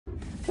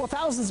Well,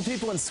 thousands of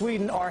people in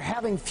Sweden are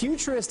having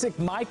futuristic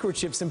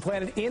microchips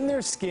implanted in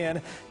their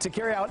skin to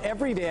carry out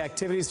everyday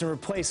activities and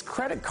replace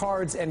credit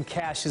cards and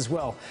cash as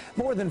well.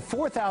 More than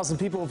 4,000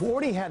 people have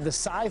already had the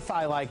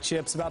sci-fi-like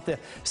chips about the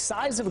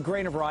size of a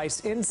grain of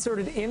rice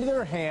inserted into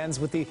their hands,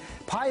 with the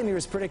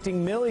pioneers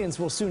predicting millions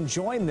will soon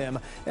join them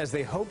as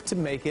they hope to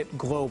make it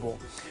global.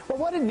 Well,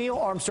 what did Neil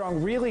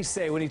Armstrong really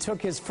say when he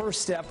took his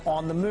first step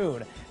on the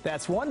moon?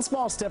 That's one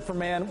small step for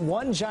man,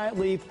 one giant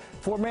leap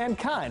for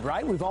mankind,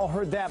 right? We've all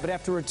heard that, but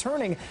after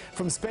returning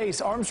from space,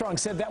 Armstrong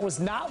said that was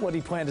not what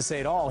he planned to say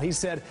at all. He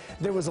said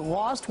there was a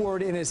lost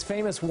word in his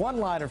famous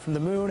one-liner from the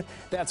moon.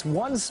 That's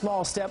one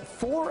small step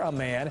for a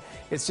man.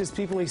 It's just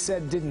people, he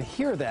said, didn't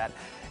hear that.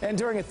 And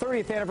during a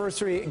 30th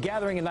anniversary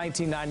gathering in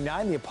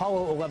 1999, the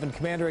Apollo 11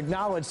 commander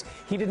acknowledged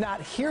he did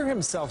not hear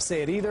himself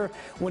say it either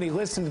when he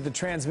listened to the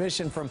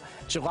transmission from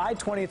July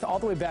 20th all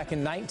the way back in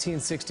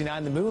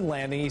 1969, the moon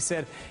landing. He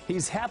said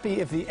he's happy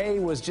if the A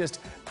was just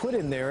put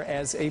in there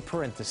as a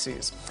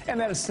parenthesis. And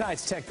that is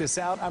tonight's Check This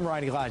Out. I'm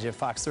Ryan Elijah,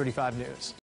 Fox 35 News.